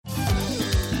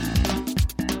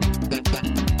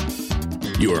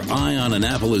Your Eye on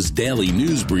Annapolis daily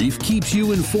news brief keeps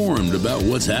you informed about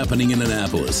what's happening in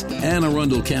Annapolis, Anne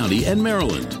Arundel County, and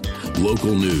Maryland.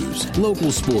 Local news,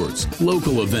 local sports,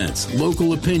 local events,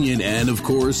 local opinion, and, of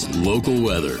course, local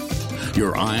weather.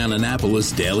 Your Eye on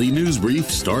Annapolis daily news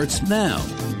brief starts now.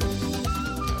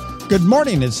 Good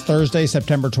morning. It's Thursday,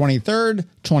 September 23rd,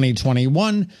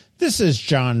 2021. This is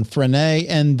John Frenaye,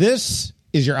 and this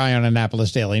is your Eye on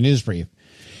Annapolis daily news brief.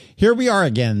 Here we are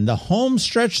again, the home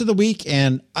stretch of the week,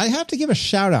 and I have to give a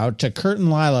shout out to Kurt and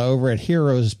Lila over at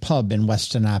Heroes Pub in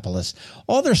West Annapolis.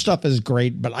 All their stuff is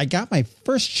great, but I got my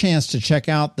first chance to check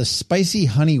out the spicy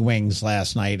honey wings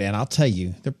last night, and I'll tell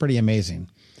you, they're pretty amazing.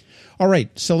 All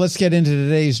right, so let's get into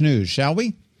today's news, shall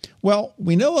we? Well,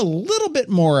 we know a little bit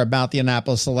more about the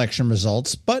Annapolis election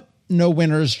results, but no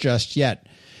winners just yet.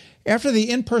 After the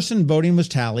in-person voting was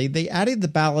tallied, they added the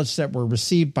ballots that were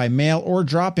received by mail or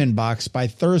drop-in box by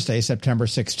Thursday, September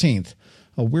 16th,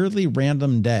 a weirdly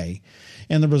random day.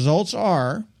 And the results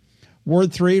are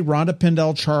Ward 3, Rhonda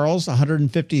Pindell Charles,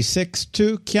 156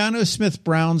 to Keanu Smith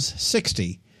Brown's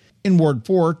 60. In Ward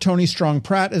 4, Tony Strong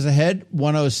Pratt is ahead,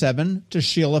 107 to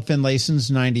Sheila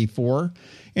Finlayson's 94.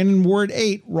 And in Ward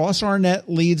 8, Ross Arnett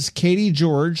leads Katie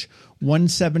George,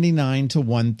 179 to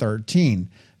 113.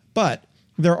 But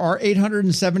there are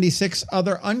 876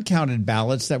 other uncounted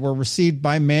ballots that were received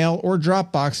by mail or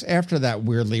drop box after that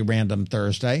weirdly random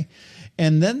Thursday.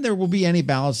 And then there will be any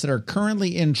ballots that are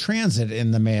currently in transit in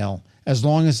the mail, as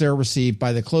long as they're received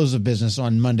by the close of business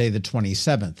on Monday the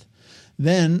 27th.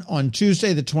 Then on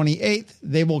Tuesday the 28th,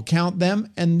 they will count them,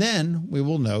 and then we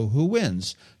will know who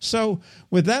wins. So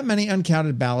with that many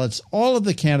uncounted ballots, all of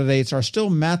the candidates are still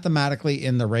mathematically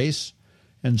in the race,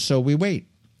 and so we wait.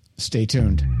 Stay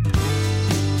tuned.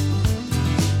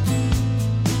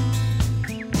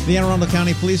 The Anne Arundel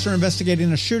County Police are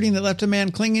investigating a shooting that left a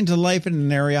man clinging to life in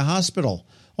an area hospital.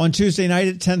 On Tuesday night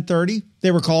at 10:30,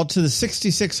 they were called to the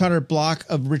 6600 block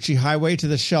of Ritchie Highway to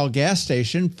the Shell gas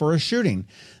station for a shooting.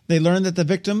 They learned that the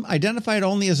victim, identified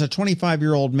only as a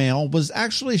 25-year-old male, was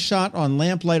actually shot on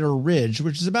Lamplighter Ridge,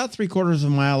 which is about 3/4 of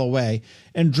a mile away,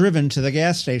 and driven to the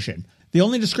gas station. The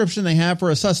only description they have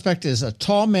for a suspect is a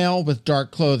tall male with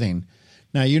dark clothing.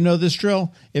 Now, you know this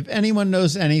drill. If anyone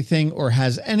knows anything or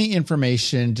has any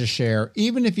information to share,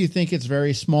 even if you think it's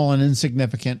very small and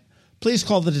insignificant, please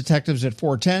call the detectives at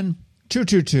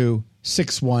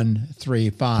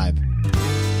 410-222-6135.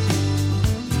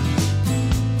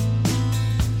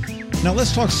 Now,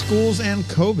 let's talk schools and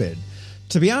COVID.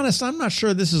 To be honest, I'm not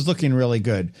sure this is looking really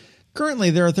good. Currently,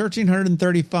 there are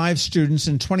 1,335 students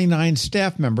and 29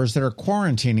 staff members that are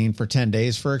quarantining for 10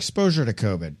 days for exposure to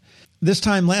COVID. This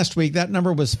time last week, that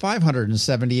number was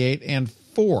 578 and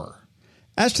 4.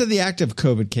 As to the active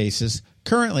COVID cases,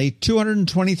 currently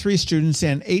 223 students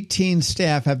and 18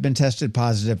 staff have been tested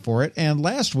positive for it, and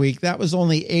last week that was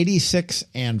only 86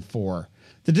 and 4.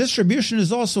 The distribution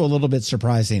is also a little bit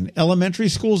surprising. Elementary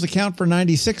schools account for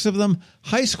 96 of them.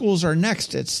 High schools are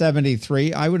next at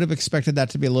 73. I would have expected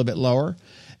that to be a little bit lower.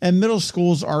 And middle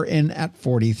schools are in at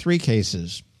 43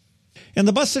 cases. And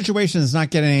the bus situation is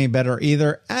not getting any better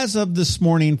either. As of this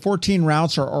morning, 14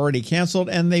 routes are already canceled,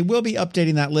 and they will be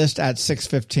updating that list at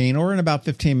 6:15 or in about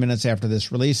 15 minutes after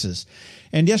this releases.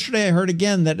 And yesterday I heard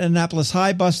again that an Annapolis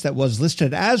High bus that was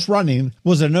listed as running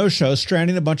was a no-show,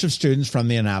 stranding a bunch of students from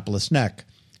the Annapolis Neck.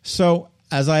 So,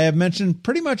 as I have mentioned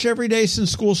pretty much every day since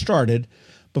school started,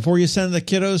 before you send the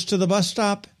kiddos to the bus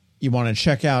stop, you want to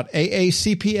check out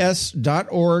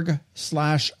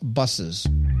aacps.org/buses.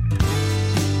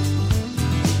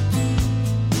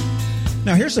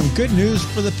 Now, here's some good news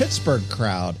for the Pittsburgh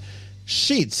crowd.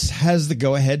 Sheetz has the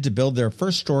go-ahead to build their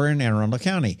first store in Anne Arundel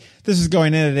County. This is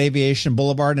going in at Aviation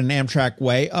Boulevard and Amtrak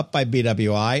Way up by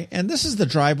BWI, and this is the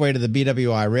driveway to the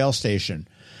BWI rail station.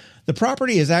 The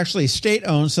property is actually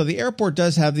state-owned, so the airport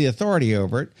does have the authority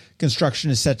over it. Construction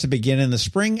is set to begin in the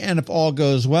spring, and if all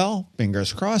goes well,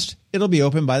 fingers crossed, it'll be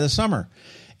open by the summer.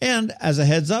 And as a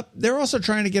heads up, they're also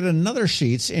trying to get another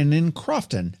Sheetz in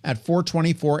Crofton at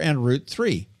 424 and Route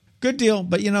 3. Good deal,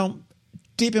 but you know,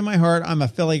 deep in my heart, I'm a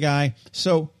Philly guy,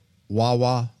 so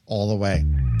Wawa all the way.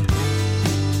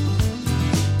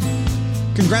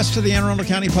 Congrats to the Anne Arundel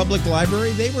County Public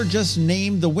Library. They were just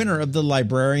named the winner of the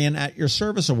Librarian at Your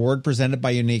Service Award presented by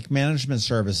Unique Management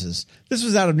Services. This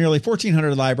was out of nearly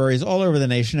 1,400 libraries all over the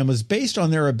nation and was based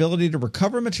on their ability to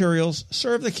recover materials,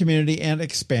 serve the community, and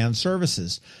expand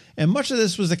services. And much of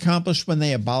this was accomplished when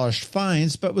they abolished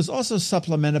fines, but was also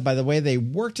supplemented by the way they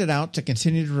worked it out to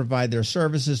continue to provide their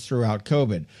services throughout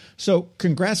COVID. So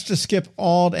congrats to Skip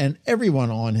Auld and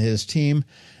everyone on his team.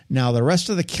 Now the rest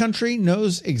of the country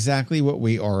knows exactly what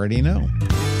we already know.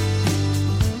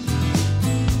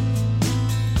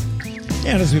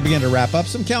 And as we begin to wrap up,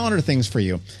 some calendar things for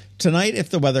you. Tonight, if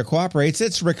the weather cooperates,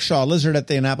 it's Rickshaw Lizard at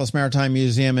the Annapolis Maritime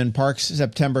Museum and Parks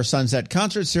September Sunset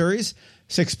Concert Series,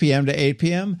 6 p.m. to 8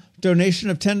 p.m. Donation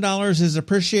of $10 is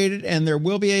appreciated, and there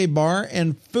will be a bar,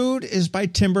 and food is by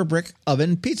Timber Brick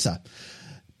Oven Pizza.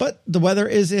 But the weather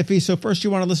is iffy, so first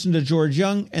you want to listen to George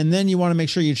Young, and then you want to make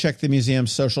sure you check the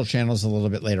museum's social channels a little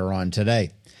bit later on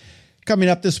today. Coming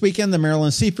up this weekend, the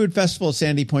Maryland Seafood Festival at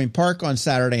Sandy Point Park on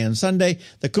Saturday and Sunday,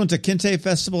 the Kunta Kinte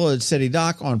Festival at City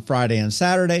Dock on Friday and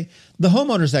Saturday, the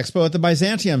Homeowners Expo at the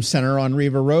Byzantium Center on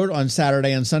Riva Road on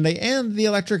Saturday and Sunday, and the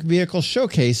Electric Vehicle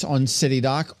Showcase on City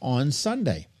Dock on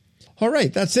Sunday. All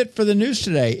right, that's it for the news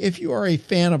today. If you are a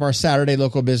fan of our Saturday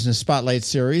Local Business Spotlight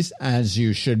series, as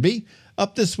you should be,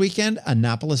 up this weekend,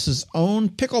 Annapolis's own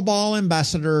pickleball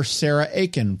ambassador, Sarah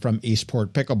Aiken from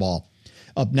Eastport Pickleball.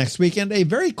 Up next weekend, a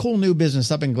very cool new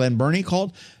business up in Glen Burnie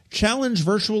called Challenge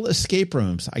Virtual Escape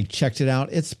Rooms. I checked it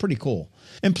out. It's pretty cool.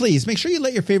 And please, make sure you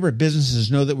let your favorite businesses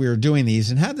know that we are doing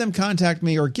these and have them contact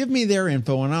me or give me their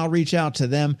info and I'll reach out to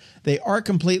them. They are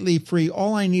completely free.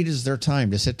 All I need is their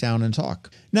time to sit down and talk.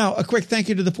 Now, a quick thank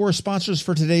you to the four sponsors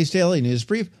for today's Daily News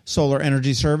Brief: Solar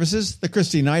Energy Services, the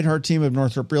Christy Neidhart team of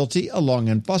Northrop Realty, a Long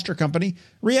and Foster Company,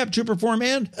 Rehab to Perform,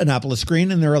 and Annapolis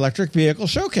Green and their Electric Vehicle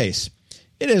Showcase.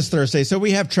 It is Thursday, so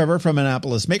we have Trevor from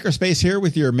Annapolis Makerspace here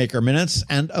with your Maker Minutes.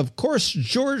 And, of course,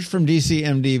 George from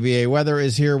DCMDVA Weather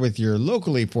is here with your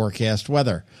locally forecast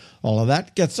weather. All of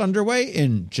that gets underway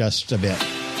in just a bit.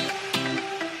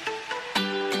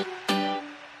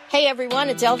 Hey, everyone,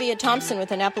 it's Elvia Thompson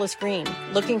with Annapolis Green.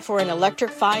 Looking for an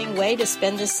electrifying way to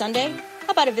spend this Sunday?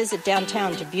 How about a visit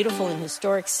downtown to beautiful and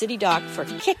historic City Dock for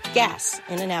Kick Gas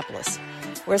in Annapolis?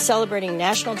 We're celebrating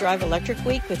National Drive Electric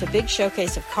Week with a big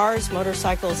showcase of cars,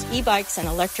 motorcycles, e-bikes, and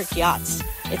electric yachts.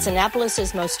 It's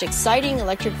Annapolis's most exciting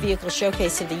electric vehicle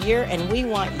showcase of the year, and we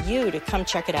want you to come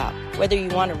check it out. Whether you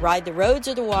want to ride the roads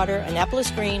or the water,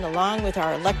 Annapolis Green, along with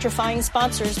our electrifying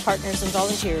sponsors, partners, and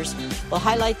volunteers, will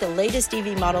highlight the latest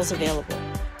EV models available,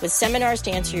 with seminars to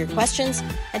answer your questions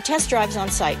and test drives on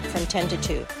site from 10 to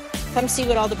 2. Come see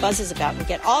what all the buzz is about and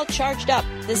get all charged up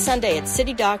this Sunday at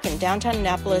City Dock in downtown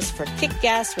Annapolis for Kick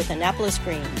Gas with Annapolis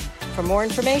Green. For more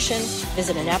information,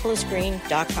 visit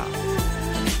AnnapolisGreen.com.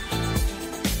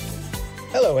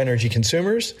 Hello, energy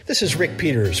consumers. This is Rick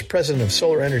Peters, president of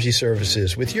Solar Energy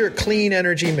Services, with your Clean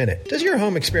Energy Minute. Does your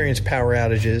home experience power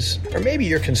outages? Or maybe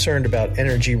you're concerned about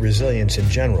energy resilience in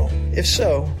general? If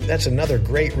so, that's another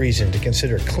great reason to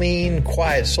consider clean,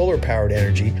 quiet solar-powered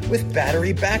energy with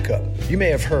battery backup. You may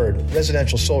have heard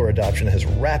residential solar adoption has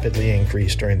rapidly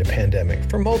increased during the pandemic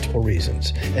for multiple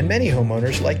reasons, and many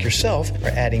homeowners, like yourself, are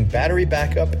adding battery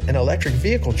backup and electric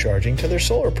vehicle charging to their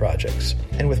solar projects.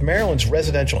 And with Maryland's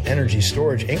residential energy storage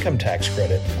income tax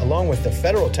credit, along with the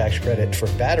federal tax credit for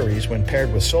batteries when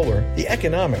paired with solar, the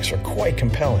economics are quite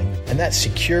compelling, and that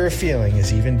secure feeling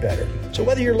is even better. So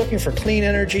whether you're looking for clean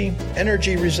energy,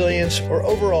 energy resilience, or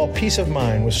overall peace of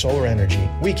mind with solar energy,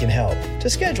 we can help. To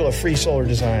schedule a free solar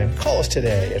design, call us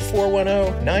today at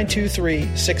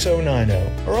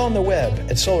 410-923-6090 or on the web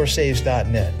at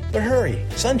solarsaves.net. But hurry,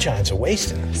 sunshine's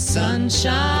a-wasting.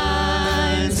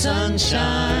 Sunshine,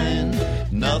 sunshine,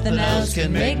 nothing else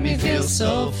can make me feel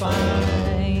so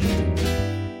fine.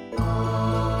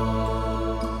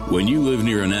 When you live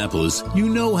near Annapolis, you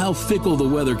know how fickle the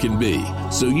weather can be.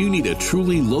 So you need a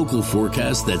truly local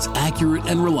forecast that's accurate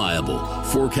and reliable.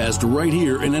 Forecast right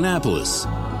here in Annapolis.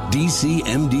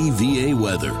 DCMDVA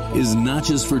Weather is not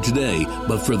just for today,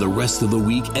 but for the rest of the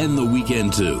week and the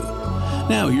weekend too.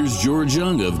 Now here's George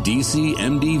Young of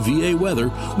DCMDVA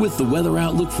Weather with the weather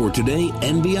outlook for today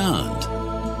and beyond.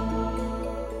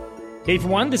 Hey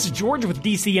everyone, this is George with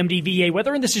DCMDVA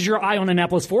Weather, and this is your Eye on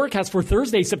Annapolis forecast for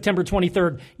Thursday, September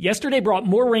 23rd. Yesterday brought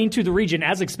more rain to the region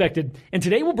as expected, and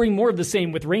today will bring more of the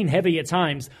same with rain heavy at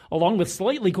times, along with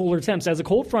slightly cooler temps as a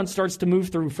cold front starts to move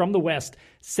through from the west,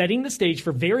 setting the stage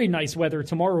for very nice weather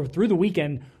tomorrow through the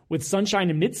weekend, with sunshine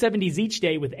in mid-70s each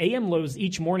day with AM lows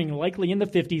each morning likely in the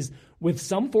 50s, with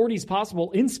some 40s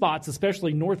possible in spots,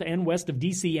 especially north and west of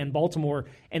D.C. and Baltimore.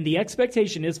 And the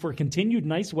expectation is for continued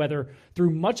nice weather through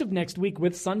much of next week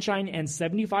with sunshine and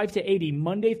 75 to 80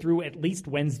 Monday through at least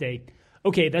Wednesday.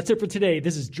 Okay, that's it for today.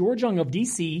 This is George Young of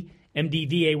D.C.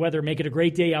 MDVA Weather. Make it a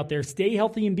great day out there. Stay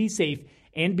healthy and be safe.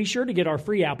 And be sure to get our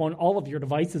free app on all of your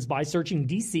devices by searching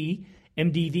DC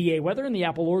MDVA Weather in the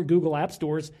Apple or Google App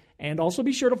Stores. And also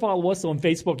be sure to follow us on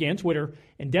Facebook and Twitter.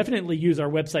 And definitely use our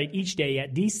website each day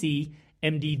at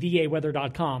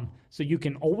DCMDVAweather.com so you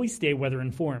can always stay weather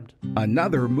informed.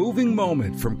 Another moving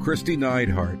moment from Christy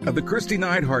Neidhart of the Christy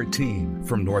Neidhart team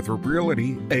from Northrop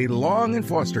Realty, a Long and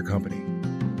Foster Company.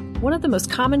 One of the most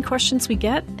common questions we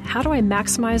get, how do I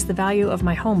maximize the value of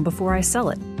my home before I sell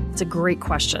it? It's a great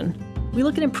question. We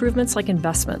look at improvements like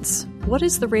investments. What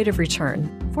is the rate of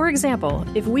return? For example,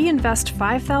 if we invest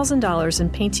 $5,000 in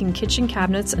painting kitchen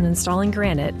cabinets and installing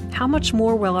granite, how much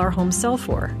more will our home sell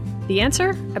for? The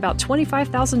answer? About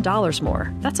 $25,000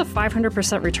 more. That's a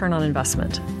 500% return on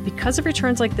investment. Because of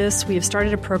returns like this, we have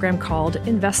started a program called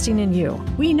Investing in You.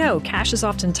 We know cash is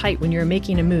often tight when you're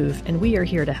making a move, and we are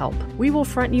here to help. We will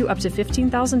front you up to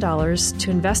 $15,000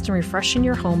 to invest in refreshing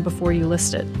your home before you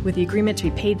list it, with the agreement to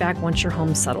be paid back once your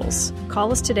home settles.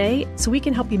 Call us today so we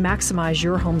can help you maximize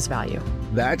your home's value.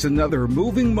 That's another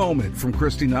moving moment from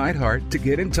Christy Neidhart. To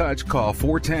get in touch, call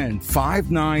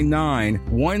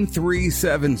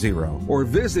 410-599-1370 or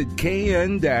visit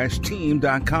kn-team.com.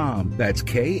 That's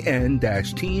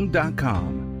kn-team.com.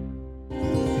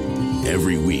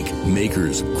 Every week,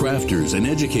 makers, crafters, and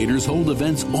educators hold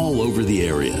events all over the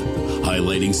area.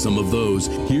 Highlighting some of those,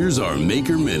 here's our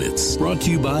Maker Minutes, brought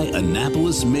to you by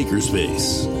Annapolis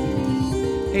Makerspace.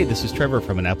 Hey, this is Trevor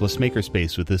from Annapolis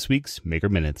Makerspace with this week's Maker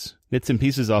Minutes. Knits and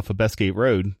Pieces off of Bestgate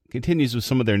Road continues with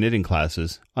some of their knitting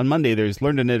classes. On Monday, there's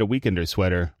Learn to Knit a Weekender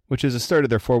Sweater, which is the start of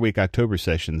their 4-week October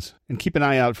sessions. And keep an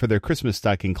eye out for their Christmas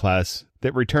stocking class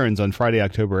that returns on Friday,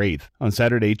 October 8th. On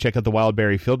Saturday, check out the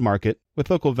Wildberry Field Market with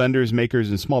local vendors, makers,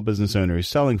 and small business owners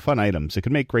selling fun items that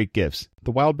can make great gifts.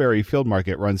 The Wildberry Field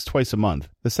Market runs twice a month,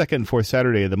 the second and fourth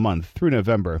Saturday of the month through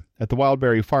November, at the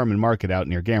Wildberry Farm and Market out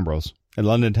near Gambrills. At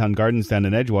London Town Gardens down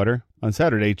in Edgewater, on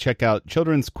Saturday, check out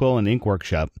Children's Quill and Ink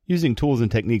Workshop. Using tools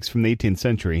and techniques from the 18th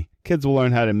century, kids will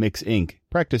learn how to mix ink,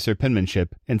 practice their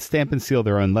penmanship, and stamp and seal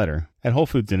their own letter. At Whole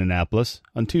Foods in Annapolis,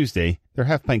 on Tuesday, their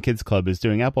Half Pint Kids Club is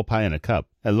doing apple pie in a cup.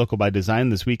 At Local by Design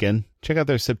this weekend, check out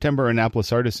their September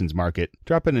Annapolis Artisans Market.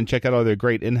 Drop in and check out all their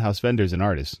great in-house vendors and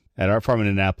artists. At Art Farm in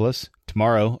Annapolis,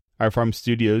 tomorrow, Art Farm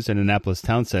Studios and Annapolis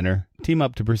Town Center team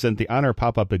up to present the Honor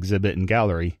Pop-Up Exhibit and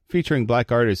Gallery, featuring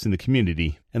Black artists in the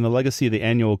community, and the legacy of the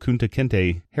annual Kunta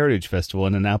Kinte Heritage Festival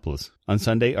in Annapolis. On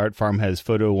Sunday, Art Farm has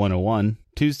Photo 101.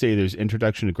 Tuesday, there's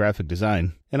Introduction to Graphic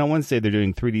Design. And on Wednesday, they're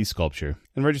doing 3D sculpture.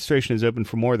 And registration is open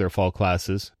for more of their fall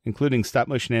classes, including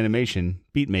stop-motion animation,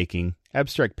 beat making,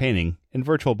 abstract painting, and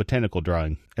virtual botanical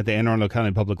drawing. At the Anne Arundel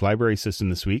County Public Library System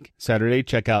this week, Saturday,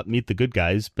 check out Meet the Good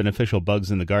Guys, Beneficial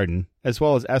Bugs in the Garden, as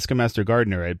well as Ask a Master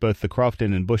Gardener at both the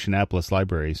Crofton and Bush Annapolis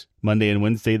libraries. Monday and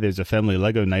Wednesday, there's a family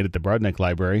Lego night at the Broadneck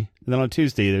Library. And then on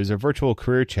Tuesday, there's a virtual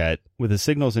career chat with a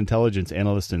Signals Intelligence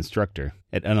Analyst Instructor.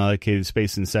 At Unallocated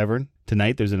Space in Severn,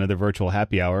 tonight there's another virtual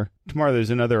happy hour. Tomorrow there's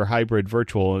another hybrid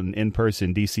virtual and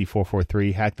in-person DC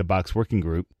 443 Hack the Box working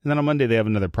group. And then on Monday they have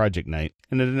another project night.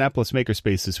 And at Annapolis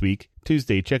Makerspace this week,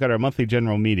 Tuesday, check out our monthly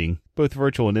general meeting, both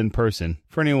virtual and in-person,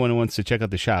 for anyone who wants to check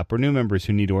out the shop or new members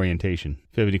who need orientation.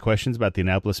 If you have any questions about the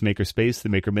Annapolis Makerspace, the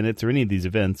Maker Minutes, or any of these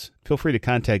events, feel free to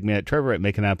contact me at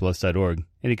trevor@makeannapolis.org.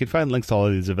 And you can find links to all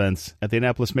of these events at the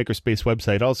Annapolis Makerspace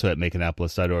website, also at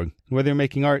makeannapolis.org. Whether you're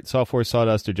making art, software,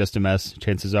 sawdust, or just a mess,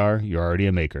 chances are you're already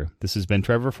a maker. This has been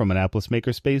Trevor from Annapolis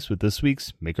Makerspace with this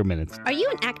week's Maker Minutes. Are you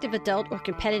an active adult or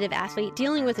competitive athlete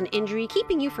dealing with an injury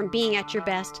keeping you from being at your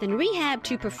best? Then Rehab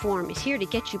to Perform is here to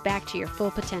get you back to your full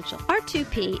potential.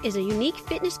 R2P is a unique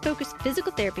fitness-focused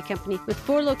physical therapy company with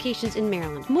 4 locations in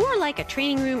Maryland. More like a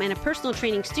training room and a personal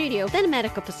training studio than a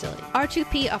medical facility.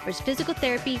 R2P offers physical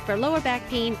therapy for lower back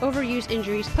pain, overuse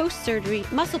injuries, post-surgery,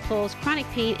 muscle pulls, chronic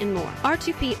pain, and more.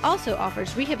 R2P also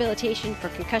offers rehabilitation for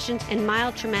concussions and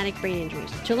mild traumatic brain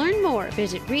injuries. To learn more,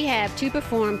 visit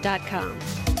rehabtoperform.com.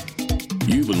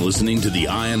 You've been listening to the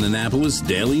Eye on Annapolis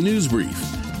Daily News Brief.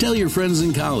 Tell your friends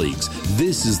and colleagues,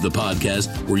 this is the podcast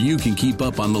where you can keep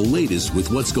up on the latest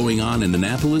with what's going on in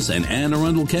Annapolis and Anne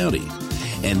Arundel County.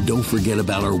 And don't forget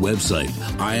about our website,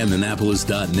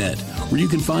 eyeonannapolis.net, where you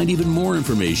can find even more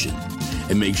information.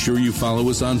 And make sure you follow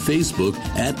us on Facebook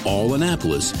at All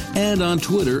Annapolis and on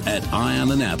Twitter at Eye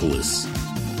on Annapolis.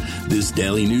 This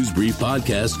Daily News Brief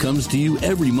podcast comes to you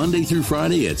every Monday through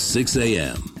Friday at 6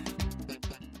 a.m.